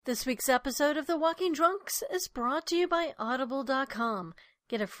This week's episode of The Walking Drunks is brought to you by Audible.com.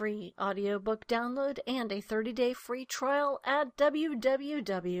 Get a free audiobook download and a 30-day free trial at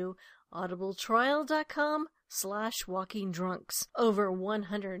www.audibletrial.com/walkingdrunks. Over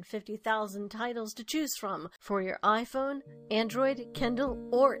 150,000 titles to choose from for your iPhone, Android, Kindle,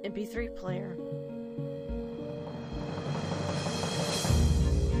 or MP3 player.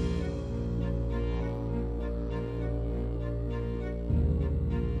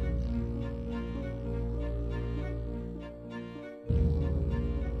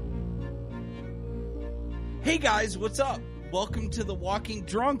 Hey guys, what's up? Welcome to The Walking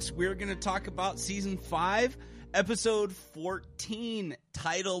Drunks. We're going to talk about Season 5, Episode 14,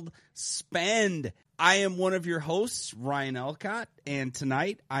 titled Spend. I am one of your hosts, Ryan Elcott, and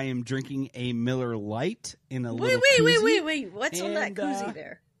tonight I am drinking a Miller Lite in a little koozie. Wait. What's on that koozie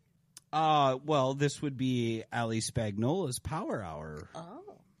there? Well, this would be Ali Spagnola's Power Hour.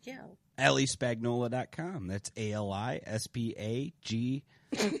 Oh, yeah. AliSpagnola.com. That's AliSpag...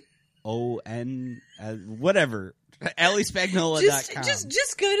 whatever. AliSpagnola.com.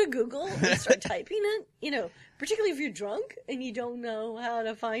 Just go to Google and start typing it. You know, particularly if you're drunk and you don't know how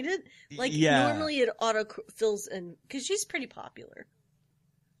to find it. Like, normally it auto-fills in, because she's pretty popular.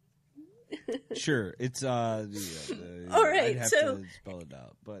 Sure. It's, all right, I'd have to spell it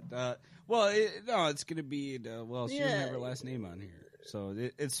out. But, it's going to be, she doesn't have her last name on here. So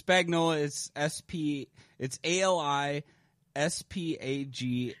it's Spagnola. It's it's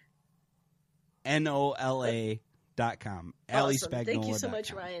AliSpagnola.com. Awesome. Thank you so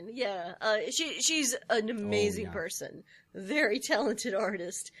much, Ryan. Yeah, she's an amazing person. Very talented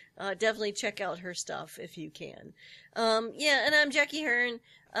artist. Definitely check out her stuff if you can. And I'm Jackie Hearn.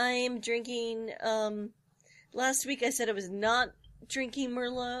 I am drinking, last week I said I was not drinking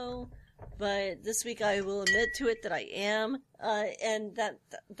Merlot, but this week I will admit to it that I am, and that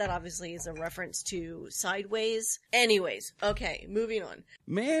obviously is a reference to Sideways. Anyways, okay, moving on.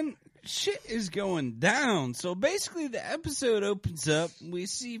 Man, shit is going down. So basically the episode opens up, we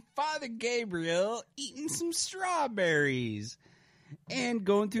see Father Gabriel eating some strawberries and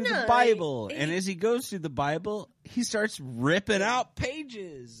going through the Bible. And as he goes through the Bible, he starts ripping out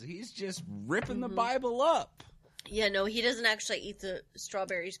pages. He's just ripping the Bible up. Yeah, no, he doesn't actually eat the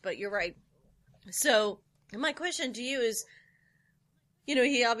strawberries, but you're right. So, my question to you is,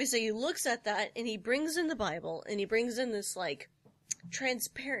 he obviously looks at that, and he brings in the Bible, and he brings in this,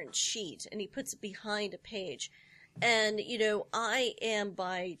 transparent sheet, and he puts it behind a page. And, I am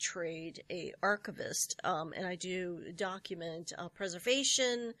by trade a archivist, and I do document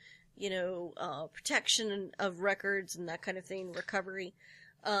preservation, protection of records and that kind of thing, recovery.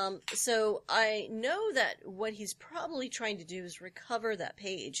 So I know that what he's probably trying to do is recover that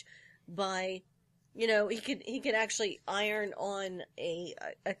page by, he could actually iron on a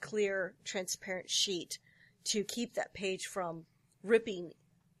clear, transparent sheet to keep that page from ripping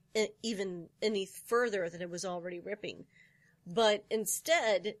even any further than it was already ripping. But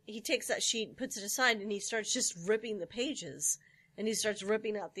instead, he takes that sheet and puts it aside, and he starts just ripping the pages, and he starts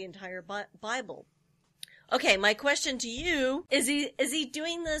ripping out the entire Bible. Okay, my question to you, is he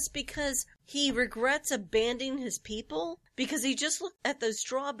doing this because he regrets abandoning his people? Because he just looked at those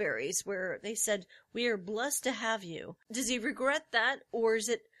strawberries where they said, "We are blessed to have you." Does he regret that, or is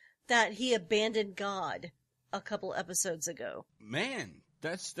it that he abandoned God a couple episodes ago? Man,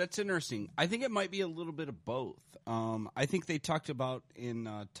 that's interesting. I think it might be a little bit of both. I think they talked about in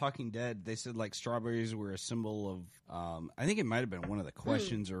Talking Dead, they said strawberries were a symbol of, I think it might have been one of the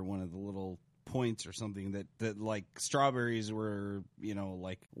questions or one of the little points or something that strawberries were,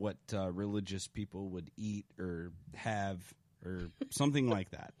 what religious people would eat or have or something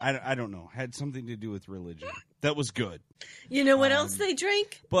like that. I don't know. Had something to do with religion. That was good. You know what else they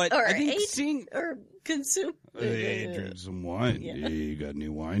drank? But or I think ate or consumed? They drink some wine. Yeah. You got any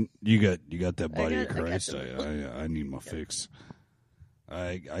wine? You got that body of Christ? I need my fix.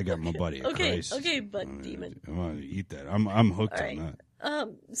 I got my body of Christ. Okay, butt demon. I want to eat that. I'm hooked on that.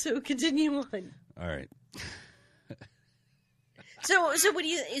 So continue on. All right. So what do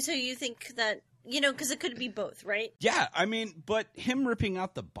you think that, because it could be both, right? Yeah, but him ripping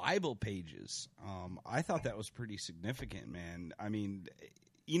out the Bible pages, I thought that was pretty significant, man.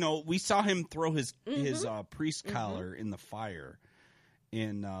 We saw him throw his priest collar in the fire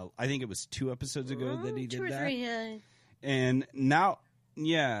in, I think it was 2 episodes ago that he did 2 or that. 3, yeah. And now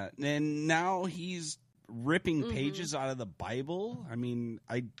he's ripping pages out of the Bible. I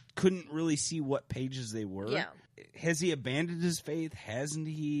couldn't really see what pages they were. Yeah. Has he abandoned his faith? Hasn't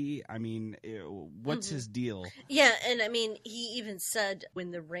he? What's his deal? Yeah, and he even said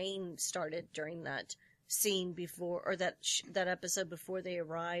when the rain started during that scene before, or that episode before they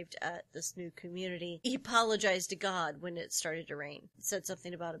arrived at this new community, he apologized to God when it started to rain. Said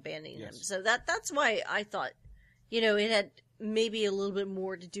something about abandoning him. So that's why I thought, it had maybe a little bit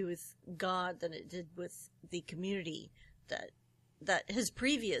more to do with God than it did with the community that his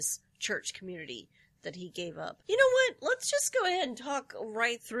previous church community that he gave up. You know what? Let's just go ahead and talk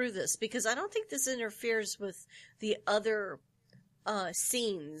right through this, because I don't think this interferes with the other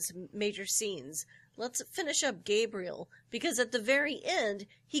major scenes. Let's finish up Gabriel, because at the very end,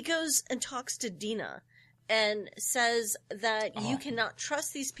 he goes and talks to Dina and says that you cannot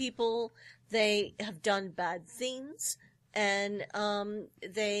trust these people. They have done bad things, and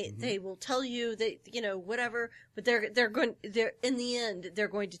they will tell you that, whatever, but they're in the end, they're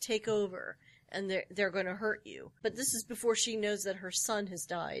going to take over. And they're going to hurt you. But this is before she knows that her son has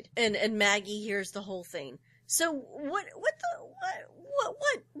died, and Maggie hears the whole thing. So what's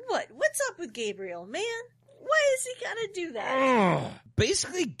up with Gabriel, man? Why is he gotta do that?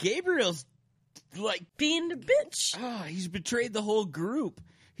 Basically, Gabriel's like being the bitch. He's betrayed the whole group.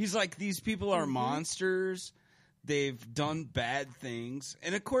 He's like, these people are monsters. They've done bad things.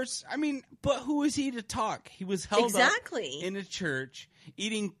 And of course, but who is he to talk? He was held up in a church,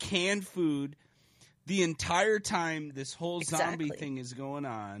 eating canned food the entire time this whole zombie thing is going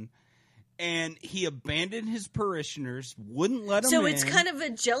on. And he abandoned his parishioners, wouldn't let them in. So it's kind of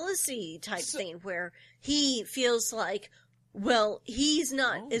a jealousy type thing where he feels like, well, he's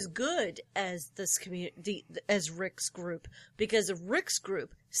not as good as this community, as Rick's group, because Rick's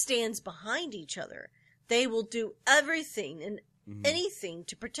group stands behind each other. They will do everything and anything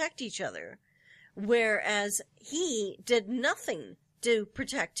to protect each other, whereas he did nothing to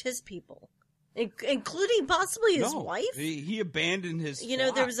protect his people, including possibly his wife. He abandoned his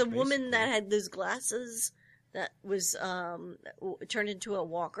flock, there was a woman that had those glasses that was turned into a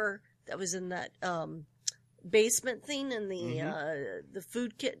walker that was in that basement thing in the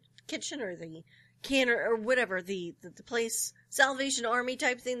food kitchen or the canner or whatever, the place, Salvation Army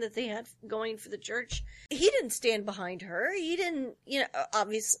type thing that they had going for the church. He didn't stand behind her. He didn't,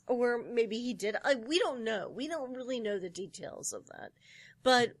 obvious, or maybe he did. We don't know. We don't really know the details of that.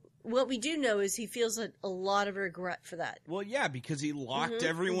 But what we do know is he feels a lot of regret for that. Well, yeah, because he locked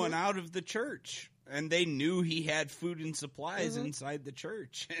everyone out of the church. And they knew he had food and supplies inside the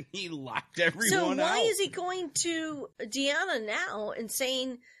church. And he locked everyone out. So why is he going to Deanna now and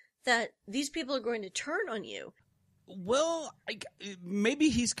saying that these people are going to turn on you? Well, maybe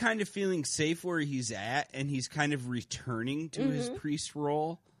he's kind of feeling safe where he's at, and he's kind of returning to his priest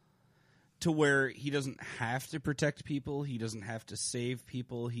role, to where he doesn't have to protect people, he doesn't have to save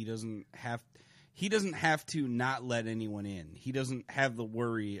people, he doesn't have to not let anyone in. He doesn't have the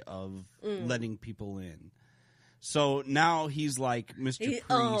worry of letting people in. So now he's like Mr. Priest.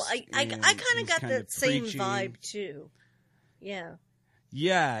 I kind of got that same vibe too. Yeah.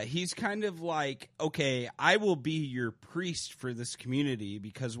 Yeah, he's kind of like, okay, I will be your priest for this community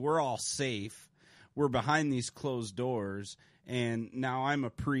because we're all safe. We're behind these closed doors, and now I'm a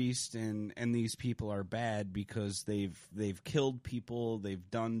priest, and these people are bad because they've killed people,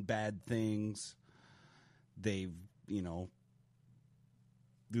 they've done bad things, they've,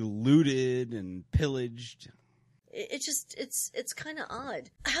 looted and pillaged. It's kind of odd.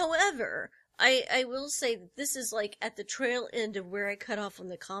 However, I will say that this is like at the trail end of where I cut off on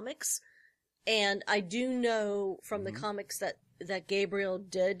the comics, and I do know from the comics that Gabriel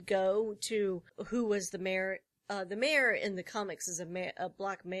did go to who was the mayor. The mayor in the comics is a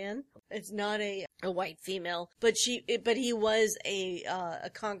black man. It's not a white female, but he was a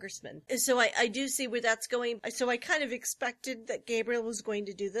congressman. So I do see where that's going. So I kind of expected that Gabriel was going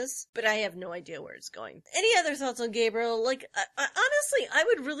to do this, but I have no idea where it's going. Any other thoughts on Gabriel? Like, honestly, I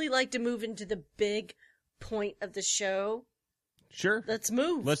would really like to move into the big point of the show. Sure. Let's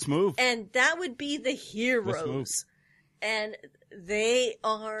move. And that would be the heroes. And they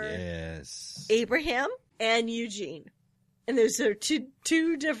are Abraham and Eugene. And those are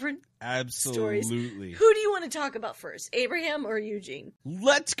two different stories. Who do you want to talk about first, Abraham or Eugene?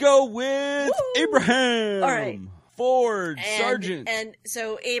 Let's go with Abraham. All right. Ford, Sergeant. And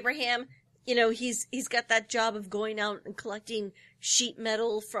so Abraham, he's got that job of going out and collecting sheet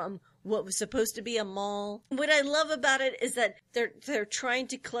metal from what was supposed to be a mall. What I love about it is that they're trying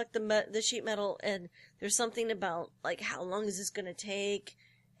to collect the sheet metal, and there's something about like how long is this going to take,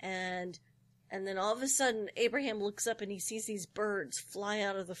 and then all of a sudden Abraham looks up and he sees these birds fly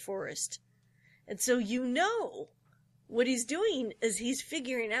out of the forest, and so what he's doing is he's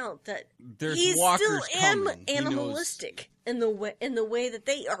figuring out that he's still animalistic in the way that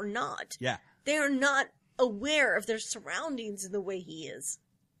they are not. Yeah, they are not aware of their surroundings in the way he is.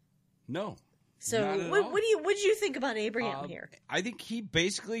 No. So Not at what all. do you think about Abraham here? I think he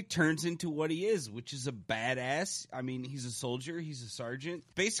basically turns into what he is, which is a badass. I mean, he's a soldier. He's a sergeant.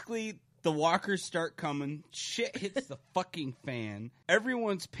 Basically, the walkers start coming. Shit hits the fucking fan.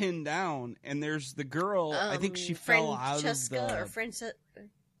 Everyone's pinned down, and there's the girl. I think she fell out of Francesca the... or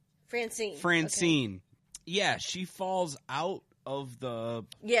Francine. Francine. Okay. Yeah, she falls out of the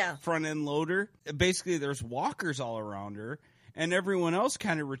front end loader. Basically, there's walkers all around her. And everyone else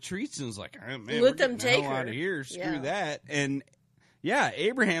kind of retreats and is like, oh, man, let we're them getting the take hell her out of here. Screw Yeah. that. And yeah,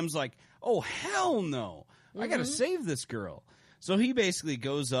 Abraham's like, oh, hell no. I got to save this girl. So he basically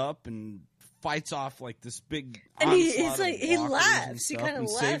goes up and fights off like this big And he's like, he laughs. He kind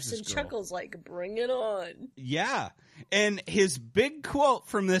of laughs and chuckles like, bring it on. Yeah. And his big quote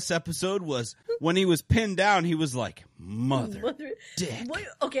from this episode was when he was pinned down, he was like, Mother Dick. What,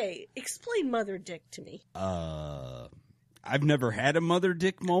 okay, explain Mother Dick to me. I've never had a mother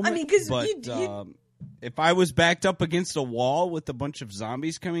dick moment. I mean, because if I was backed up against a wall with a bunch of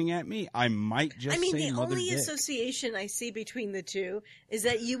zombies coming at me, I might just say the mother only dick. association I see between the two is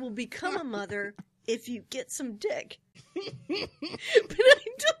that you will become a mother if you get some dick. But I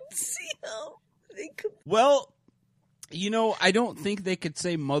don't see how they could. Well, I don't think they could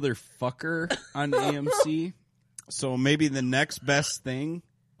say motherfucker on AMC. So maybe the next best thing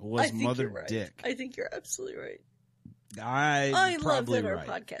was mother right. dick. I think you're absolutely right. I love that our right.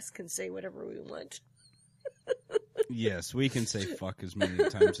 podcast can say whatever we want. Yes, we can say fuck as many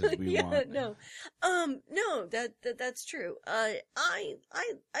times as we want. No, that's true. I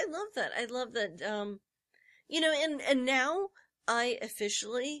love that. I love that. And now I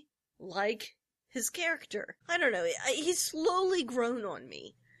officially like his character. I don't know. He's slowly grown on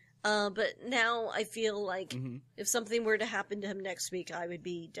me. But now I feel like if something were to happen to him next week, I would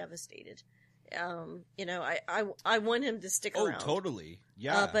be devastated. I want him to stick around. Oh, totally.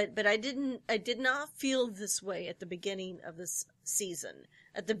 Yeah. But I did not feel this way at the beginning of this season,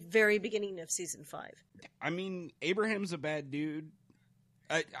 at the very beginning of season 5. I mean, Abraham's a bad dude.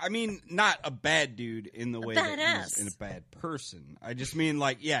 I mean, not a bad dude in the way that he's a bad person. I just mean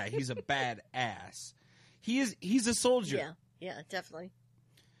he's a bad ass. He's a soldier. Yeah, definitely.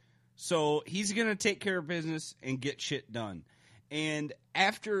 So he's going to take care of business and get shit done. And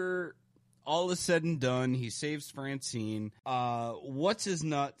after all is said and done, he saves Francine. What's his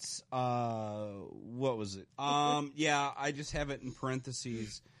nuts? What was it? Yeah, I just have it in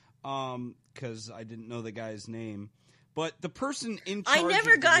parentheses because I didn't know the guy's name. But the person in charge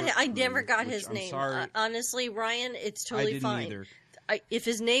I never got his name. Sorry. Honestly, Ryan, it's totally fine. Either. If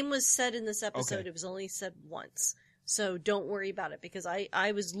his name was said in this episode, It was only said once. So don't worry about it because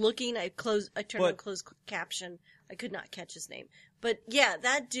I was looking, I turned on closed caption. I could not catch his name. But yeah,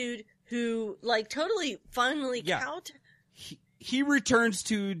 that dude who totally finally he returns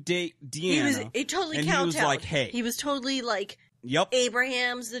to Deanna. He was totally and he was like, hey. He was totally like, yep.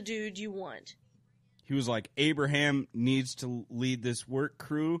 Abraham's the dude you want. He was like, Abraham needs to lead this work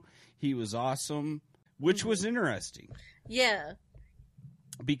crew. He was awesome, which was interesting. Yeah.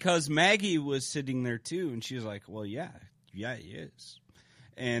 Because Maggie was sitting there too, and she was like, well, yeah, he is.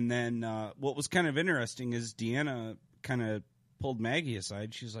 And then what was kind of interesting is Deanna kind of pulled Maggie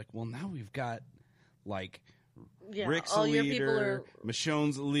aside. She's like, well, now we've got, Rick's a leader,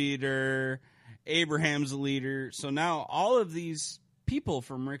 Michonne's a leader, Abraham's a leader. So now all of these people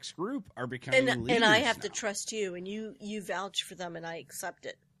from Rick's group are becoming leaders and I have now. to trust you, and you vouch for them, and I accept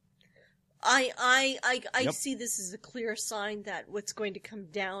it. I see this as a clear sign that what's going to come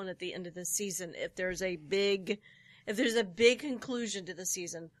down at the end of the season, if there's a big conclusion to the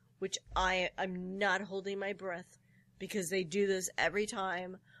season, which I'm not holding my breath because they do this every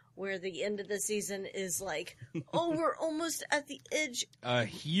time, where the end of the season is we're almost at the edge. A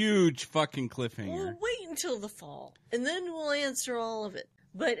huge fucking cliffhanger. We'll wait until the fall, and then we'll answer all of it.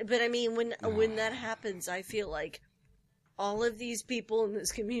 But I mean, when that happens, I feel like all of these people in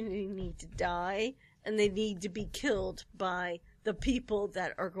this community need to die, and they need to be killed by the people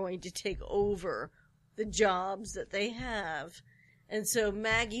that are going to take over the jobs that they have. And so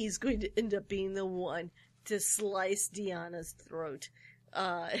Maggie's going to end up being the one to slice Deanna's throat.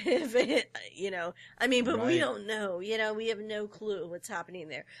 But we don't know. We have no clue what's happening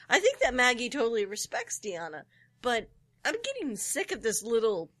there. I think that Maggie totally respects Deanna, but I'm getting sick of this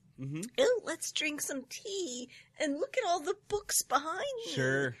little, let's drink some tea and look at all the books behind me.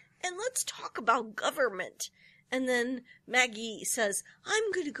 Sure. And let's talk about government. And then Maggie says,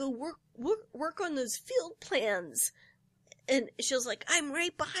 I'm going to go work on those field plans. And she's like, I'm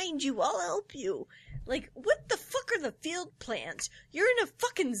right behind you. I'll help you. What the fuck are the field plans? You're in a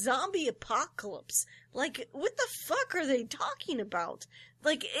fucking zombie apocalypse. What the fuck are they talking about?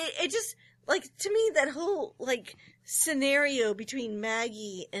 It just, like, to me, that whole, like, scenario between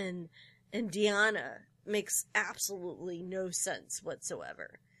Maggie and Deanna makes absolutely no sense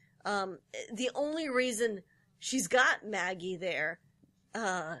whatsoever. The only reason she's got Maggie there,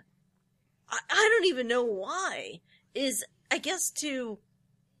 I don't even know why, is, I guess, to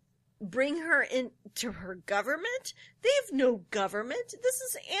bring her into her government? They have no government. This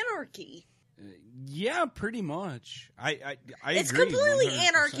is anarchy. Yeah, pretty much. I it's agree, completely 100%.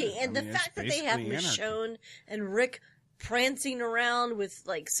 anarchy, and I mean, the fact that they have Michonne and Rick prancing around with,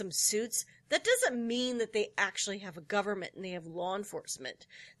 like, some suits, that doesn't mean that they actually have a government and they have law enforcement.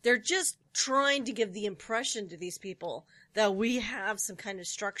 They're just trying to give the impression to these people that we have some kind of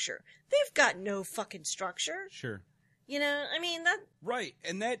structure. They've got no fucking structure. Sure. You know, I mean, that... Right,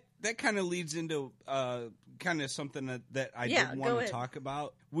 and that kind of leads into kind of something that I did want to talk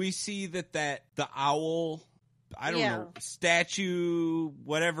about. We see that the owl, I don't know, statue,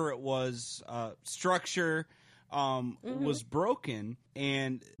 whatever it was, structure was broken,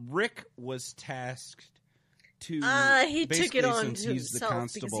 and Rick was tasked to he took it on since to he's the himself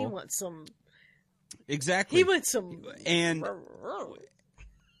constable. because he wants some... Exactly. He wants some... And...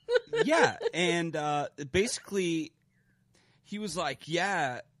 yeah, and basically... He was like,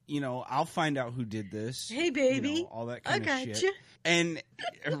 yeah, you know, I'll find out who did this. Hey, baby. You know, all that kind of shit. You. And,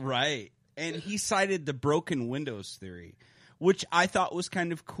 right. And he cited the broken windows theory, which I thought was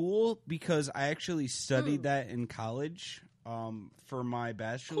kind of cool because I actually studied that in college for my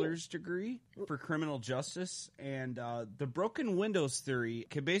bachelor's degree for criminal justice. And the broken windows theory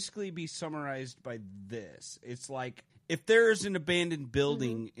can basically be summarized by this. It's like if there's an abandoned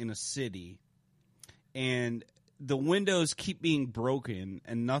building in a city and the windows keep being broken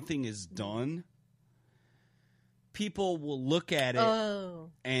and nothing is done, people will look at it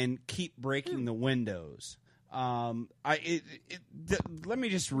and keep breaking the windows. Let me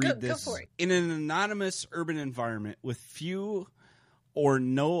just read this. Go for it. In an anonymous urban environment with few or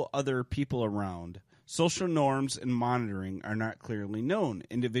no other people around, social norms and monitoring are not clearly known.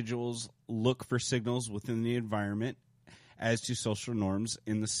 Individuals look for signals within the environment as to social norms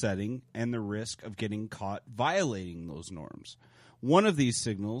in the setting and the risk of getting caught violating those norms. One of these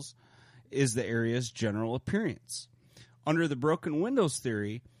signals is the area's general appearance. Under the broken windows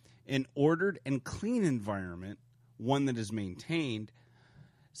theory, an ordered and clean environment, one that is maintained,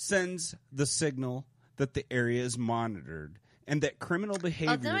 sends the signal that the area is monitored and that criminal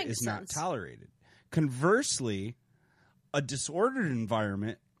behavior is not tolerated. Conversely, a disordered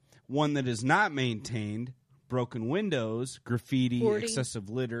environment, one that is not maintained, broken windows, graffiti, excessive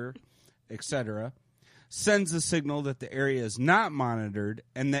litter, etc., sends the signal that the area is not monitored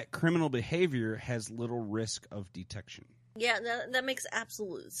and that criminal behavior has little risk of detection. Yeah, that makes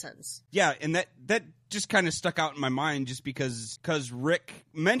absolute sense. Yeah, and that just kind of stuck out in my mind just because Rick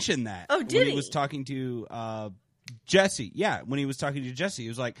mentioned that. Oh, did he was talking to Jesse. Yeah, when he was talking to Jesse, he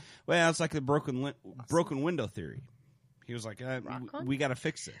was like, well, it's like the broken window theory. He was like, we got to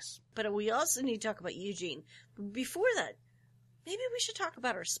fix this. But we also need to talk about Eugene. But before that, maybe we should talk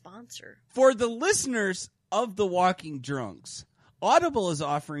about our sponsor. For the listeners of The Walking Drunks, Audible is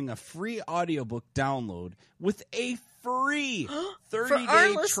offering a free audiobook download with a free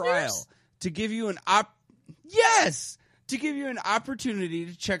 30-day trial to give you an opportunity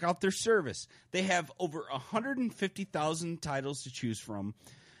to check out their service. They have over 150,000 titles to choose from.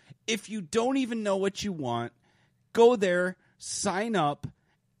 If you don't even know what you want, go there, sign up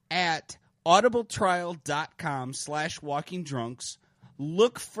at audibletrial.com/walkingdrunks.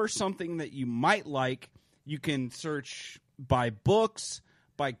 Look for something that you might like. You can search by books,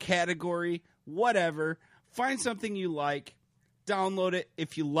 by category, whatever. Find something you like. Download it.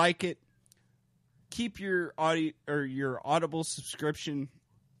 If you like it, keep your Audible subscription.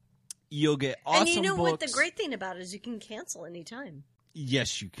 You'll get awesome books. And you know what the great thing about it is you can cancel anytime.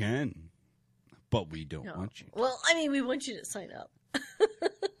 Yes, you can. But we don't want you to. Well, I mean, we want you to sign up.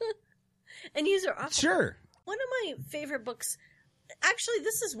 And use our offer. Sure. One of my favorite books, actually,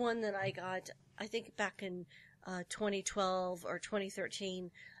 this is one that I got, I think, back in 2012 or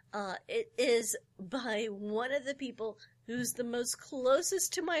 2013. It is by one of the people who's the most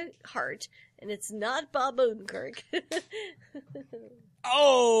closest to my heart, and it's not Bob Odenkirk.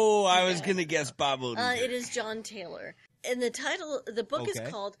 Oh, I was going to guess Bob Odenkirk. It is John Taylor. And the book is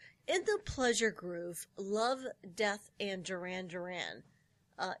called In the Pleasure Groove, Love, Death, and Duran Duran.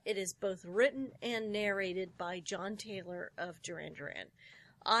 It is both written and narrated by John Taylor of Duran Duran.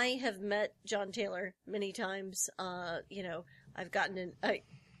 I have met John Taylor many times. I've gotten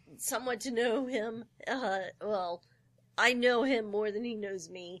somewhat to know him. Well, I know him more than he knows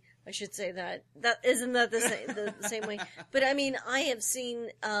me, I should say that. That isn't that the same way. But I mean, I have seen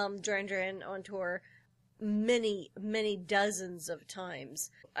Duran Duran on tour many, many dozens of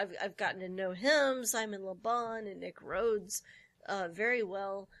times. I've gotten to know him, Simon Le Bon, and Nick Rhodes very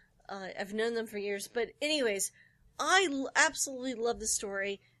well. I've known them for years. But anyways, I absolutely love the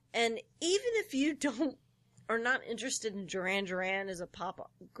story. And even if you are not interested in Duran Duran as a pop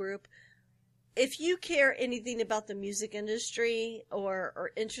group, if you care anything about the music industry or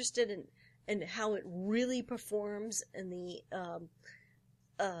are interested in how it really performs in the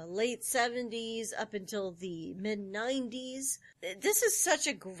late 70s up until the mid-90s, this is such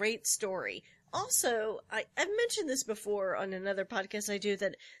a great story. Also, I've mentioned this before on another podcast I do,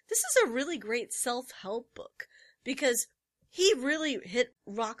 that this is a really great self-help book because he really hit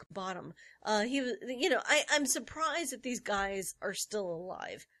rock bottom. He was, I'm surprised that these guys are still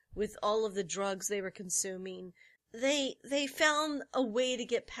alive. With all of the drugs they were consuming, they found a way to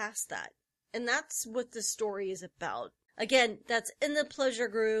get past that. And that's what the story is about. Again, that's In the Pleasure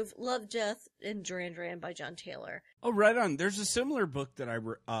Groove, Love, Death, and Duran Duran by John Taylor. Oh, right on. There's a similar book that I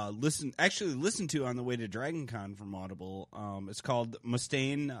listened to on the way to DragonCon from Audible. It's called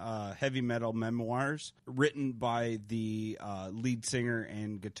Mustaine, Heavy Metal Memoirs, written by the lead singer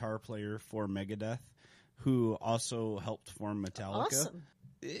and guitar player for Megadeth, who also helped form Metallica. Awesome.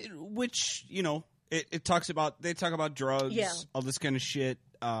 Which, they talk about drugs, all this kind of shit.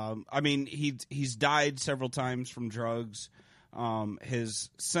 I mean, he's died several times from drugs.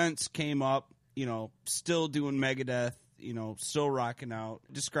 His sense came up, still doing Megadeth, still rocking out.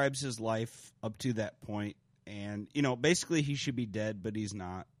 Describes his life up to that point. And, basically he should be dead, but he's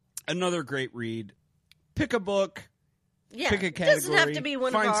not. Another great read. Pick a book. Yeah, pick a category. Doesn't have to be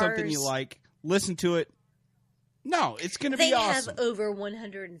one of ours. Find something you like. Listen to it. No, it's going to be awesome. They have over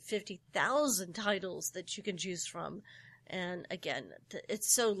 150,000 titles that you can choose from. And again,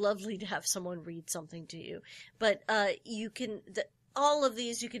 it's so lovely to have someone read something to you. But all of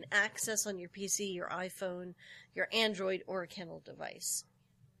these you can access on your PC, your iPhone, your Android, or a Kindle device.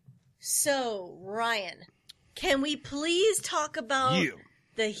 So, Ryan, can we please talk about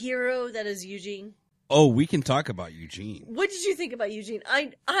the hero that is Eugene? Oh, we can talk about Eugene. What did you think about Eugene?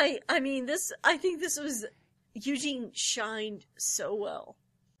 I think this was... Eugene shined so well.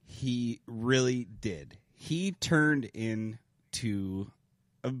 He really did. He turned into,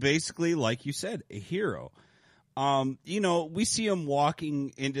 basically, like you said, a hero. We see him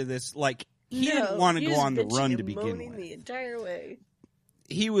walking into this, like, he didn't want to go on the run to begin with. The entire way.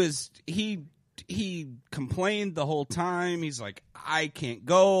 He complained the whole time. He's like, I can't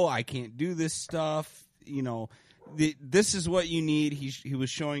go. I can't do this stuff. This is what you need. He was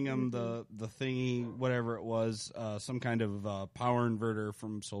showing him the thingy, whatever it was, some kind of power inverter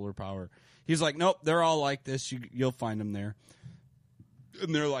from solar power. He's like, nope, they're all like this. You'll find them there.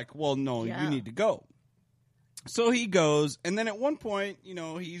 And they're like, well, no, you need to go. So he goes, and then at one point,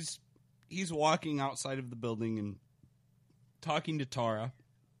 he's walking outside of the building and talking to Tara.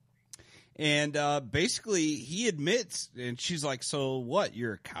 And basically, he admits, and she's like, so what,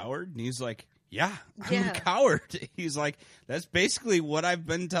 you're a coward? And he's like, yeah, I'm a coward. He's like, that's basically what I've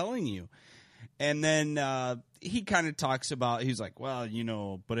been telling you. And then he kind of talks about, he's like, well,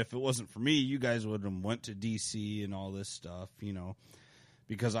 but if it wasn't for me, you guys would have went to D.C. and all this stuff,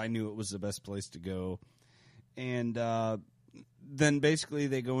 because I knew it was the best place to go. And then basically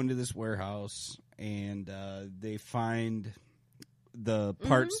they go into this warehouse and they find the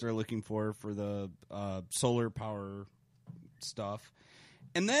parts they're looking for the solar power stuff.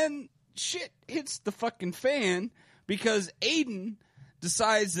 And then shit hits the fucking fan because Aiden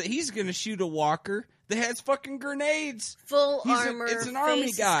decides that he's going to shoot a walker that has fucking grenades. Full armor. It's an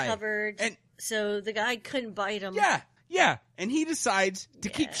army guy. Covered, and so the guy couldn't bite him. Yeah. And he decides to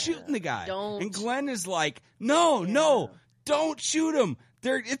keep shooting the guy. Don't. And Glenn is like, no, don't shoot him.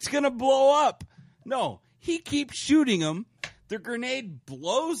 It's going to blow up. No, he keeps shooting him. The grenade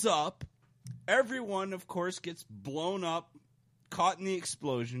blows up. Everyone, of course, gets blown up, caught in the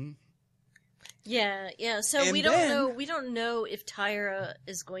explosion. Yeah. So we don't know if Tyra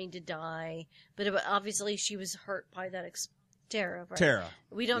is going to die, but obviously she was hurt by that Tara. Right? Tara.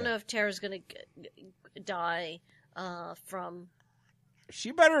 We don't know if Tara's going to die from.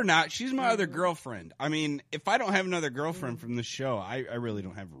 She better not. She's my other girlfriend. I mean, if I don't have another girlfriend from this show, I really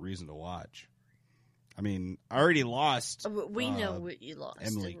don't have a reason to watch. I mean, I already lost. We know what you lost,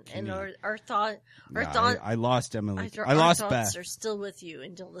 Emily, and our thought. I lost Emily. I lost Beth. Thoughts are still with you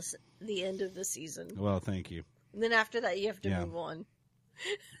until the end of the season. Well, thank you. And then after that, you have to move on.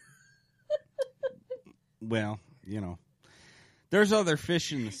 Well, there's other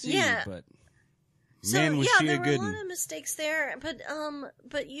fish in the sea, but So Man, was yeah, she there a were good a lot one. of mistakes there,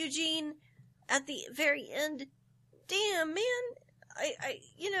 but Eugene, at the very end, damn man,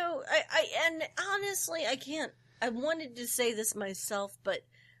 and honestly, I can't. I wanted to say this myself, but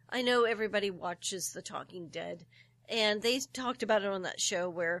I know everybody watches The Talking Dead, and they talked about it on that show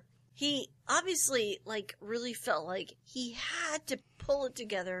where he obviously like really felt like he had to pull it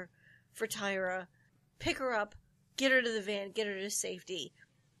together for Tyra, pick her up, get her to the van, get her to safety,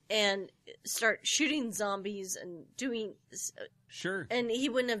 and start shooting zombies and doing. Sure. And he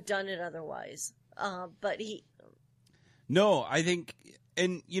wouldn't have done it otherwise. But he. No, I think,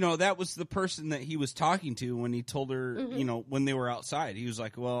 and that was the person that he was talking to when he told her, when they were outside. He was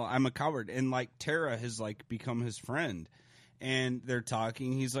like, "Well, I'm a coward," and like Tara has like become his friend, and they're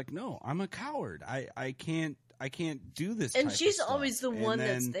talking. He's like, "No, I'm a coward. I can't do this." And type she's of stuff. always the And one then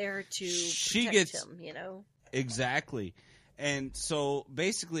that's there to she protect gets him. Exactly. And so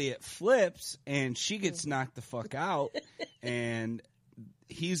basically it flips and she gets knocked the fuck out and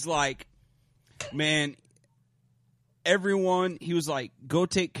he's like, man, everyone, he was like, go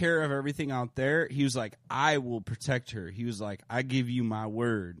take care of everything out there. He was like, I will protect her. He was like, I give you my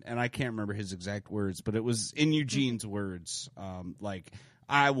word. And I can't remember his exact words, but it was in Eugene's words. Like,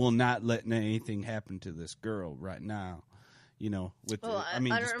 I will not let anything happen to this girl right now. With I don't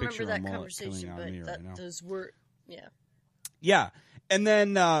don't remember that conversation, but those were, yeah. Yeah. And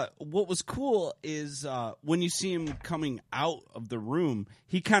then what was cool is when you see him coming out of the room,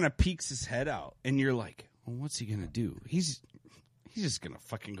 he kind of peeks his head out, and you're like, well, what's he going to do? He's just going to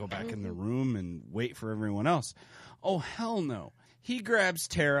fucking go back in the room and wait for everyone else. Oh, hell no. He grabs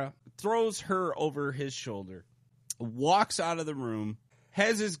Tara, throws her over his shoulder, walks out of the room,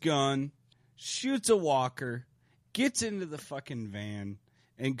 has his gun, shoots a walker, gets into the fucking van,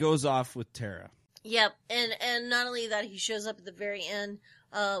 and goes off with Tara. Yep, and not only that, he shows up at the very end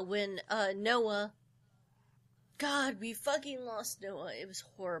when Noah. God, we fucking lost Noah. It was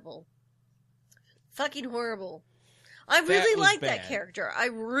horrible, fucking horrible. I really liked that character. I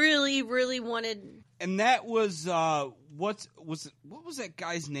really, really wanted. And that was what was that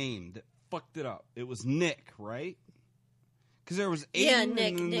guy's name that fucked it up? It was Nick, right? Because there was Aiden, Nick. and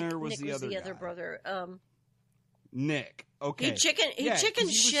then Nick there was the was other the other guy. brother. Nick. Okay. He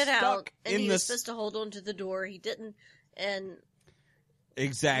chickened shit out, and he was supposed to hold on to the door. He didn't, and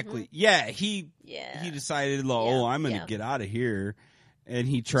exactly. Yeah, he decided, I'm going to get out of here, and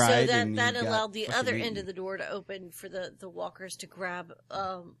he tried. So and that he allowed the other eaten. end of the door to open for the walkers to grab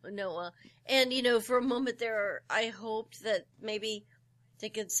Noah. And for a moment there, I hoped that maybe they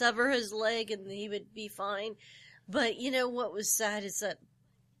could sever his leg and he would be fine. But what was sad is that,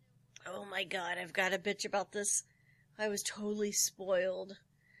 oh my God, I've got to bitch about this. I was totally spoiled.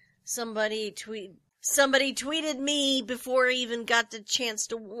 Somebody tweeted me before I even got the chance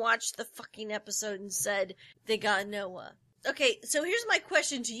to watch the fucking episode and said they got Noah. Okay, so here's my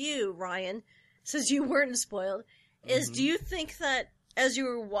question to you, Ryan, since you weren't spoiled, is do you think that as you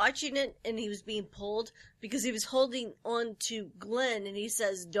were watching it and he was being pulled, because he was holding on to Glenn and he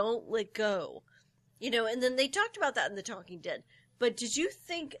says, don't let go, and then they talked about that in The Talking Dead, but did you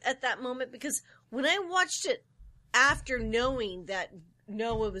think at that moment, because when I watched it after knowing that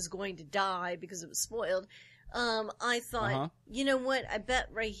Noah was going to die because it was spoiled, I thought, you know what, I bet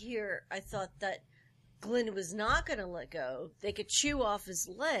right here, I thought that Glenn was not going to let go. They could chew off his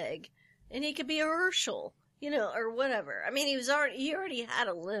leg, and he could be a Herschel, or whatever. I mean, he already had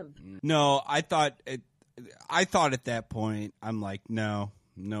a limp. No, I thought at that point, I'm like, no,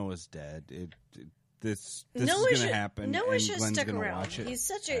 Noah's dead. This is going to happen. Noah and should have Glenn's stuck gonna around. watch it. He's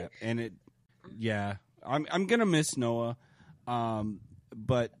such a I'm gonna miss Noah,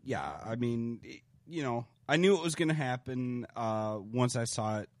 but yeah, I mean, I knew it was gonna happen once I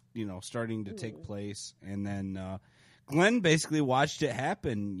saw it, starting to take place, and then Glenn basically watched it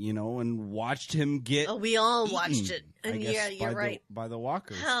happen, and watched him get. Oh, we all eaten, watched it, and I guess, you're right. By the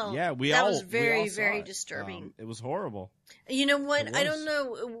walkers. Hell, yeah, that was very, we all very saw it. disturbing. It was horrible. You know what? I don't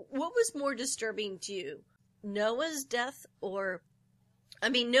know what was more disturbing to you, Noah's death or. I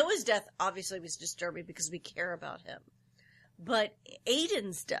mean, Noah's death obviously was disturbing because we care about him. But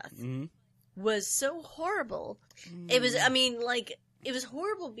Aiden's death was so horrible. It was, it was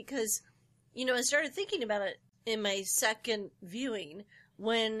horrible because, I started thinking about it in my second viewing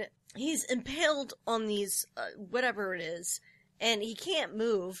when he's impaled on these, whatever it is, and he can't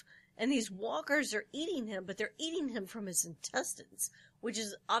move, and these walkers are eating him, but they're eating him from his intestines, which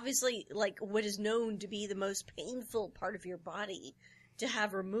is obviously like what is known to be the most painful part of your body to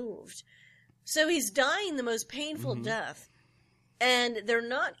have removed. So he's dying the most painful death, and they're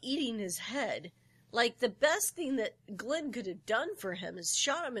not eating his head. Like, the best thing that Glenn could have done for him is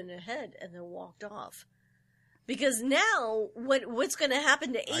shot him in the head and then walked off. Because now, what's going to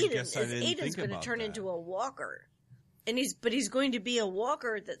happen to Aiden is Aiden's going to turn into a walker. And he's going to be a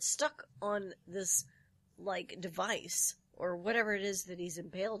walker that's stuck on this, like, device or whatever it is that he's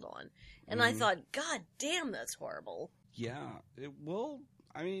impaled on. And I thought, God damn, that's horrible. Yeah.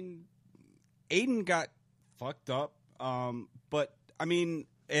 I mean, Aiden got fucked up. But, I mean,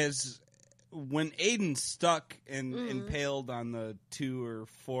 when Aiden's stuck and impaled on the 2 or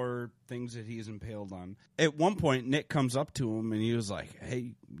 4 things that he's impaled on, at one point, Nick comes up to him and he was like,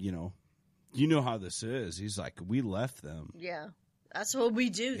 hey, you know how this is. He's like, we left them. Yeah. That's what we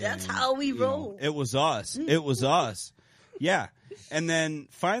do. That's how we roll. It was us. It was us. Yeah. And then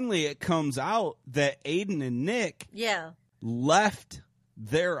finally it comes out that Aiden and Nick left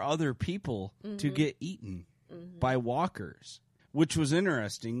their other people to get eaten by walkers, which was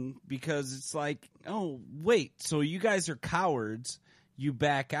interesting because it's like, oh, wait, so you guys are cowards. You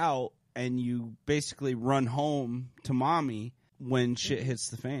back out and you basically run home to mommy when shit hits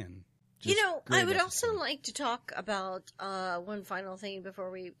the fan. I would also like to talk about one final thing before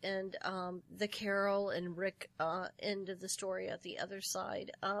we end the Carol and Rick end of the story at the other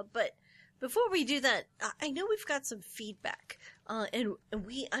side. But before we do that, I know we've got some feedback, and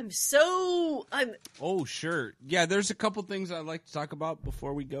I'm. Oh, sure, yeah. There's a couple things I'd like to talk about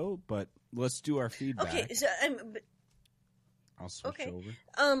before we go, but let's do our feedback. Okay, so I'll switch over.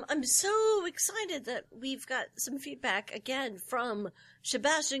 I'm so excited that we've got some feedback again from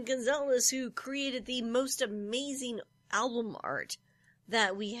Sebastian Gonzalez, who created the most amazing album art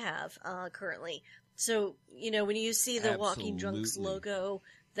that we have currently. So, when you see the Walking Drunks logo,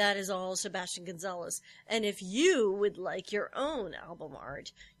 that is all Sebastian Gonzalez. And if you would like your own album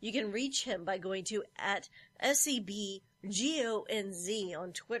art, you can reach him by going to @SEBGONZ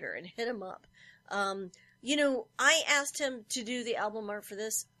on Twitter and hit him up. I asked him to do the album art for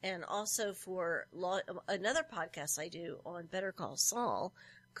this and also for another podcast I do on Better Call Saul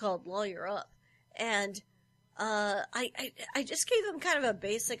called Lawyer Up. And I just gave him kind of a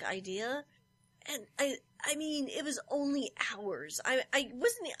basic idea. And I mean, it was only hours. I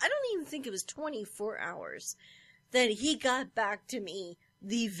don't even think it was 24 hours that he got back to me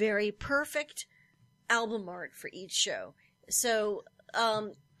the very perfect album art for each show. So,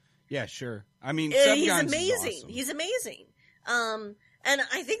 yeah, sure. I mean, he's amazing. Awesome. He's amazing. And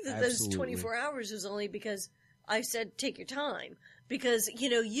I think that those 24 hours was only because I said, take your time. Because,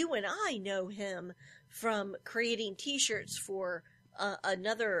 you and I know him from creating T-shirts for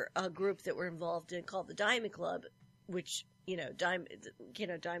another group that we're involved in called the Diamond Club, which, Diamond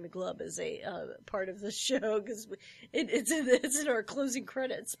Club is a part of the show because it's in our closing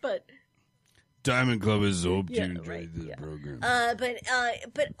credits, but... Diamond Club is hope to enjoy this program.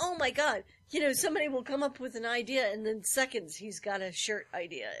 But oh my God, somebody will come up with an idea and then seconds he's got a shirt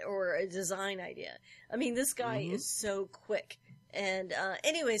idea or a design idea. I mean, this guy is so quick. And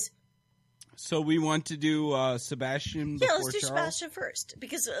anyways. So we want to do Sebastian before let's do Charles? Sebastian first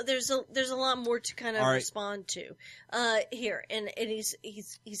because there's a lot more to kind of respond to here. And he's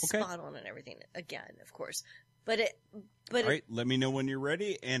spot on and everything again, of course. But all right, let me know when you're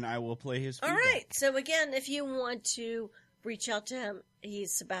ready, and I will play his feedback. All right, so again, if you want to reach out to him,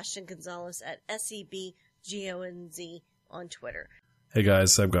 he's Sebastian Gonzalez at SEBGONZ on Twitter. Hey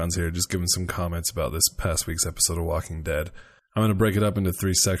guys, Seb Gons here, just giving some comments about this past week's episode of Walking Dead. I'm going to break it up into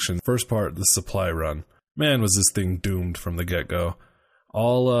 3 sections. First part, the supply run. Man, was this thing doomed from the get-go.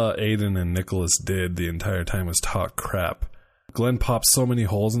 All Aiden and Nicholas did the entire time was talk crap. Glenn popped so many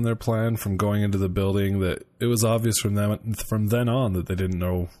holes in their plan from going into the building that it was obvious from then on that they didn't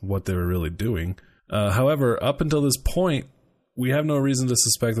know what they were really doing. However, up until this point, we have no reason to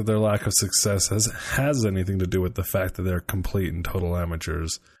suspect that their lack of success has anything to do with the fact that they're complete and total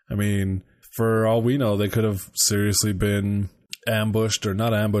amateurs. I mean, for all we know, they could have seriously been ambushed, or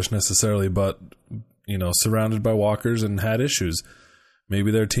not ambushed necessarily, but, surrounded by walkers and had issues.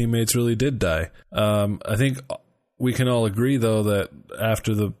 Maybe their teammates really did die. I think we can all agree, though, that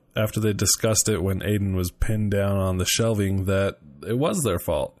after they discussed it when Aiden was pinned down on the shelving, that it was their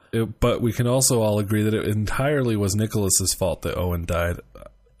fault. But we can also all agree that it entirely was Nicholas's fault that Owen died.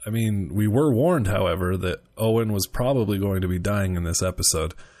 I mean, we were warned, however, that Owen was probably going to be dying in this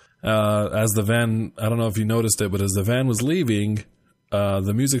episode. As the van, I don't know if you noticed it, but as the van was leaving,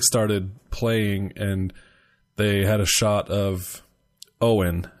 the music started playing, and they had a shot of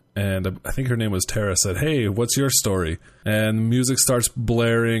Owen. And I think her name was Tara, said, "Hey, what's your story?" And the music starts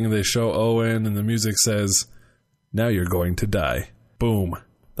blaring, they show Owen, and the music says, "Now you're going to die." Boom.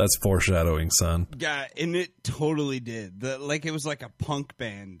 That's foreshadowing, son. Yeah, and it totally did. It was like a punk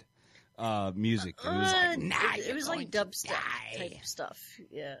band. music. It was like, nah, it was like dubstep type stuff.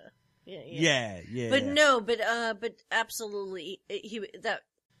 Yeah. Yeah. But absolutely,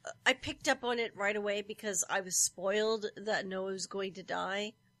 I picked up on it right away because I was spoiled that Noah was going to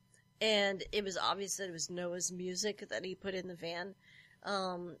die, and it was obvious that it was Noah's music that he put in the van.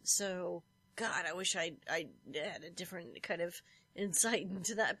 So, God, I wish I had a different kind of insight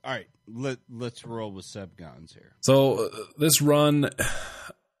into that. All right, let's roll with Subgons here. So this run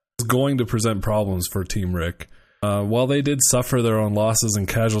is going to present problems for Team Rick. While they did suffer their own losses and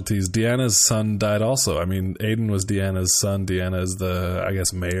casualties, Deanna's son died also. I mean, Aiden was Deanna's son. Deanna is the, I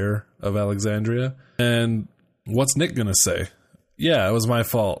guess, mayor of Alexandria. And what's Nick going to say? Yeah, it was my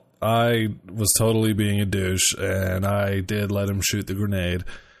fault. I was totally being a douche, and I did let him shoot the grenade.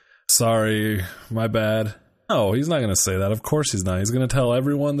 Sorry, my bad. No, he's not going to say that. Of course he's not. He's going to tell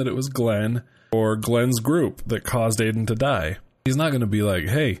everyone that it was Glenn or Glenn's group that caused Aiden to die. He's not going to be like,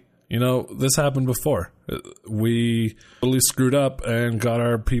 hey, you know, this happened before. We totally screwed up and got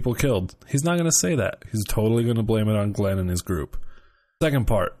our people killed. He's not going to say that. He's totally going to blame it on Glenn and his group. Second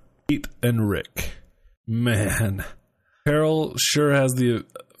part, Pete and Rick. Man, Carol sure has the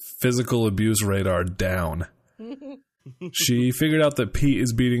physical abuse radar down. She figured out that Pete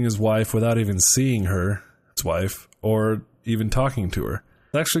is beating his wife without even seeing her, his wife, or even talking to her.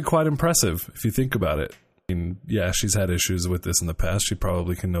 It's actually quite impressive if you think about it. I mean, yeah, she's had issues with this in the past. She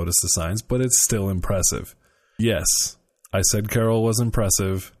probably can notice the signs, but it's still impressive. Yes, I said Carol was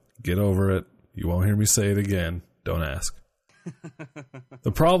impressive. Get over it. You won't hear me say it again. Don't ask.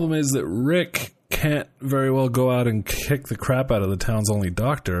 The problem is that Rick can't very well go out and kick the crap out of the town's only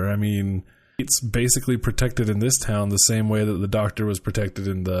doctor. I mean, it's basically protected in this town the same way that the doctor was protected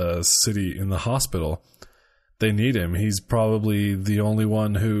in the city, in the hospital. They need him. He's probably the only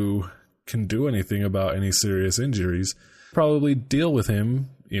one who can do anything about any serious injuries. Probably deal with him.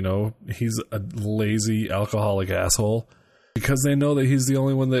 You know, he's a lazy alcoholic asshole because they know that he's the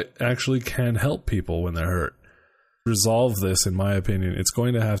only one that actually can help people when they're hurt. Resolve this, in my opinion, it's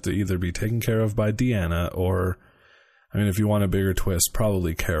going to have to either be taken care of by Deanna or, I mean, if you want a bigger twist,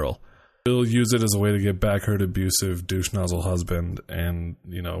 probably Carol. She'll use it as a way to get back her abusive douche nozzle husband, and,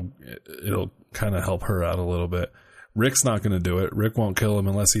 you know, it'll kind of help her out a little bit. Rick's not going to do it. Rick won't kill him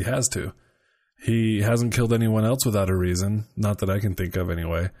unless he has to. He hasn't killed anyone else without a reason, not that I can think of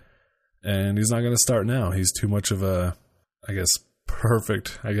anyway. And he's not going to start now. He's too much of a,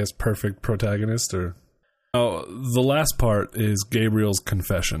 perfect protagonist. Or the last part is Gabriel's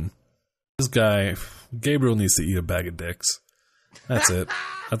confession. This guy, Gabriel, needs to eat a bag of dicks. That's it.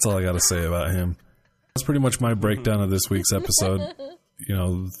 That's all I got to say about him. That's pretty much my breakdown of this week's episode. You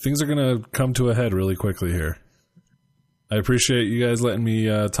know, things are going to come to a head really quickly here. I appreciate you guys letting me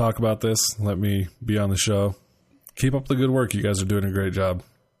talk about this. Let me be on the show. Keep up the good work. You guys are doing a great job.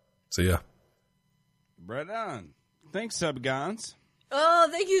 See ya. Right on. Thanks, Subgons. Oh,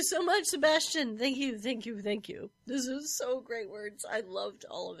 thank you so much, Sebastian. Thank you. This was so great words. I loved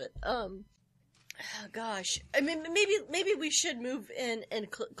all of it. Gosh. I mean, maybe we should move in and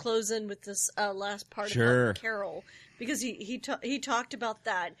close in with this last part about Carol, because he talked about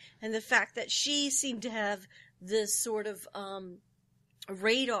that and the fact that she seemed to have this sort of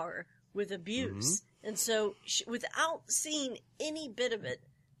radar with abuse. Mm-hmm. And so without seeing any bit of it,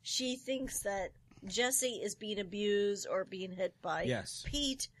 she thinks that Jesse is being abused or being hit by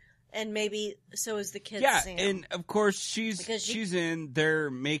Pete, and maybe so is the kid Sam. And of course she's in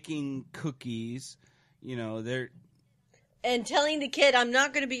there making cookies, you know, and telling the kid, I'm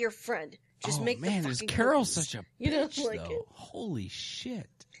not going to be your friend. Just make the fucking is Carol cookies. Such a bitch, though? Holy shit.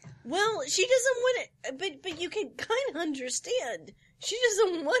 Well, she doesn't want it, but you can kind of understand. She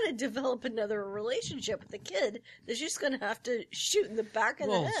doesn't want to develop another relationship with the kid that she's going to have to shoot in the back of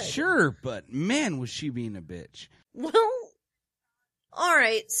the head. Well, sure, but man, was she being a bitch. Well, all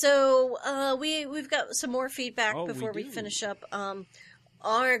right. So we've got some more feedback before we finish up.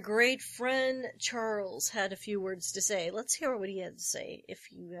 Our great friend Charles had a few words to say. Let's hear what he had to say,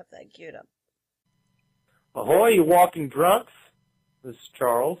 if you have that queued up. Ahoy, you walking drunks. This is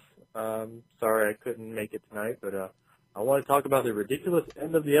Charles. Sorry I couldn't make it tonight, but I want to talk about the ridiculous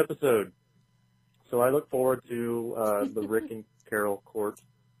end of the episode. So I look forward to the Rick and Carol court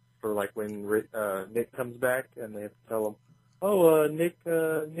for like when Nick comes back and they have to tell him,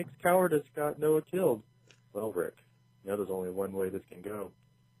 Nick's cowardice got Noah killed. Well, Rick, you know there's only one way this can go.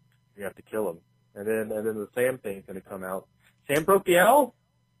 You have to kill him. And then the Sam thing's going to come out. Sam broke the owl?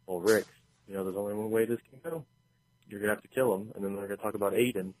 Well, Rick, you know there's only one way this can go. You're going to have to kill him. And then they're going to talk about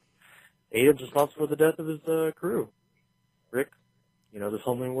Aiden. Aiden's responsible for the death of his crew. Rick, you know there's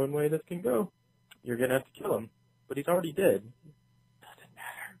only one way this can go. You're going to have to kill him. But he's already dead. Doesn't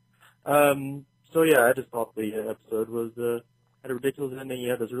matter. So yeah, I just thought the episode was had a ridiculous ending.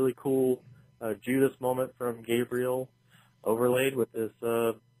 You had this really cool Judas moment from Gabriel overlaid with this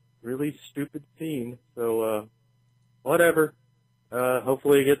really stupid scene. So whatever.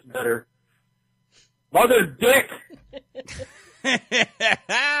 Hopefully it gets better. Mother Dick!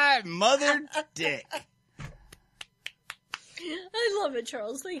 Mother Dick. I love it,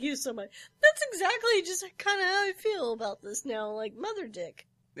 Charles. Thank you so much. That's exactly just kind of how I feel about this now. Like, Mother Dick.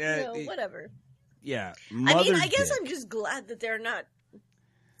 Whatever. Yeah. I guess I'm just glad that they're not...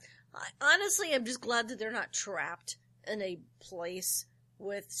 Honestly, I'm just glad that they're not trapped in a place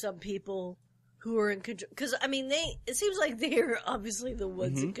with some people who are in control. Because, I mean, it seems like they're obviously the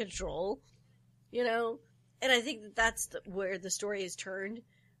ones in control, you know? And I think that's where the story has turned,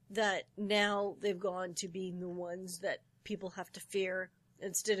 that now they've gone to being the ones that people have to fear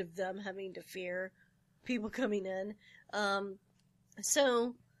instead of them having to fear people coming in.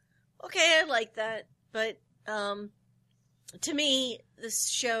 So, okay, I like that. But, to me, this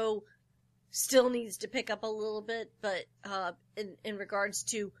show still needs to pick up a little bit, but, in regards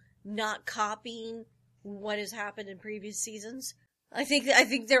to not copying what has happened in previous seasons, I think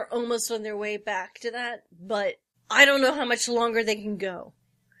they're almost on their way back to that, but I don't know how much longer they can go.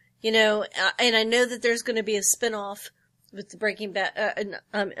 You know, and I know that there's going to be a spin-off with the Breaking Bad,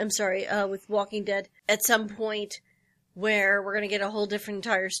 with Walking Dead at some point where we're going to get a whole different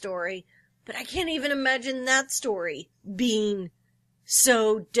entire story, but I can't even imagine that story being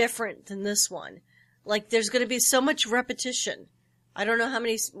so different than this one. Like, there's going to be so much repetition. I don't know how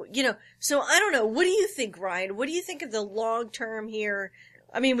many, so I don't know. What do you think, Ryan? What do you think of the long term here?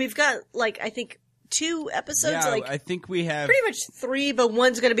 I mean, we've got, I think 2 episodes. Yeah, I think we have pretty much 3, but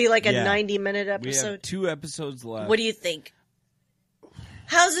one's going to be like a 90-minute episode. We have 2 episodes left. What do you think?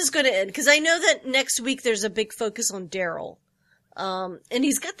 How's this going to end? Because I know that next week there's a big focus on Daryl. And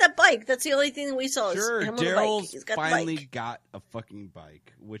he's got that bike. That's the only thing that we saw. Sure, is him on the bike. Daryl's finally got a fucking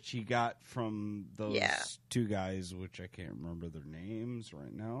bike, which he got from those 2 guys, which I can't remember their names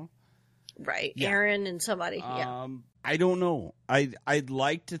right now. Right, yeah. Aaron and somebody. I don't know. I'd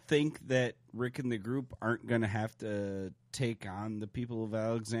like to think that Rick and the group aren't going to have to take on the people of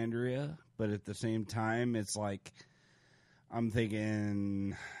Alexandria, but at the same time, it's like I'm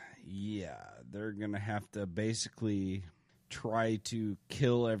thinking, they're going to have to basically try to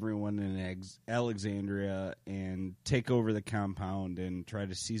kill everyone in Alexandria and take over the compound and try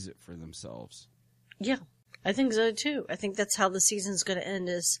to seize it for themselves. Yeah, I think so too. I think that's how the season's going to end,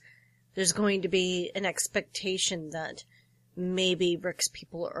 is there's going to be an expectation that maybe Rick's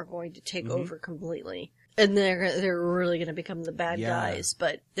people are going to take over completely. And they're really going to become the bad guys,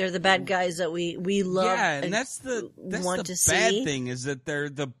 but they're the bad guys that we love. Yeah, and that's the bad thing, is that they're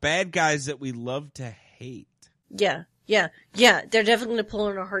the bad guys that we love to hate. Yeah. They're definitely going to pull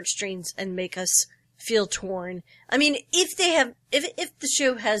on our heartstrings and make us feel torn. I mean, if the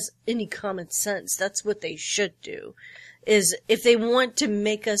show has any common sense, that's what they should do. Is if they want to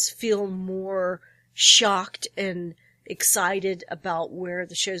make us feel more shocked and excited about where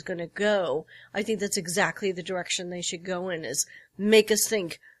the show's going to go, I think that's exactly the direction they should go in, is make us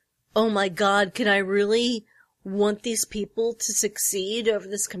think, oh my God, can I really want these people to succeed over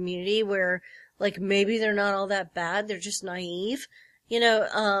this community where, maybe they're not all that bad, they're just naive?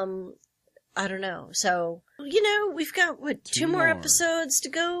 I don't know. So, we've got, 2 more episodes to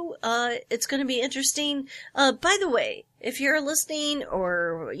go. It's going to be interesting. By the way, if you're listening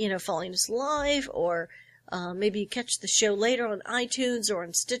or, following us live, or maybe you catch the show later on iTunes or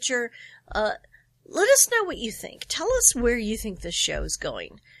on Stitcher, let us know what you think. Tell us where you think this show is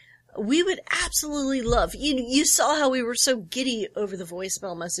going. We would absolutely love, you saw how we were so giddy over the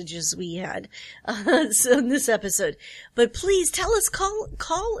voicemail messages we had, in this episode. But please tell us,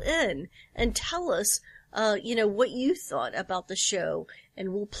 call in and tell us, what you thought about the show,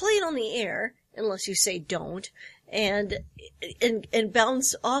 and we'll play it on the air, unless you say don't, and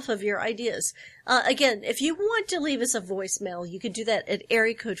bounce off of your ideas. Again, if you want to leave us a voicemail, you can do that at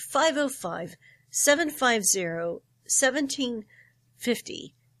area code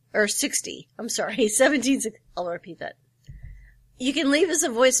 505-750-1750. Or 60. I'm sorry. 17. I'll repeat that. You can leave us a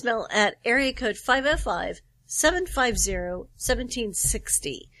voicemail at area code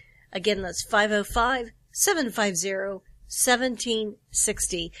 505-750-1760. Again, that's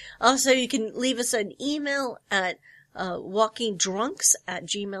 505-750-1760. Also, you can leave us an email at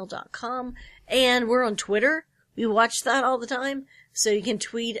walkingdrunks@gmail.com. And we're on Twitter. We watch that all the time. So you can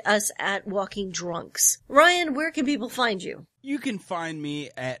tweet us at Walking Drunks. Ryan, where can people find you? You can find me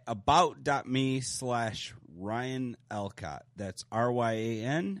at about.me/Ryan Ryan Alcott. That's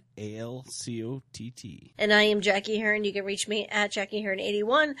RyanAlcott. And I am Jackie Heron. You can reach me at Jackie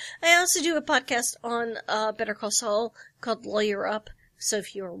Heron81. I also do a podcast on Better Call Saul called Lawyer Up. So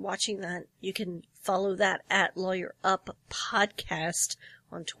if you are watching that, you can follow that at Lawyer Up Podcast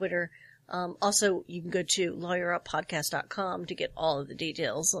on Twitter. Also, you can go to lawyeruppodcast.com to get all of the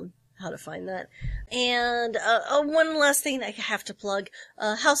details on how to find that. And one last thing I have to plug,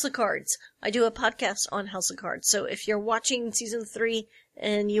 House of Cards. I do a podcast on House of Cards. So if you're watching season 3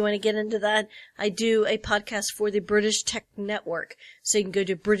 and you want to get into that, I do a podcast for the British Tech Network. So you can go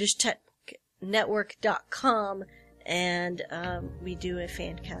to BritishTechNetwork.com and we do a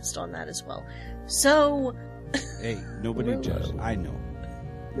fan cast on that as well. So hey, nobody judges. I know.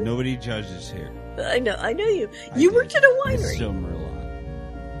 Nobody judges here. I know you. You worked at a winery. It's still Merlot.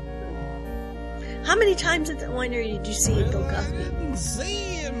 How many times at the winery did you see Bill I Cosby? didn't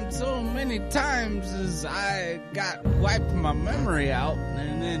see him so many times as I got wiped my memory out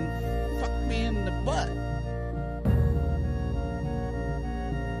and then fucked me in the butt.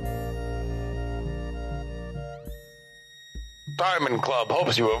 Diamond Club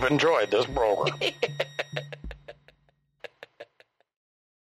hopes you have enjoyed this program.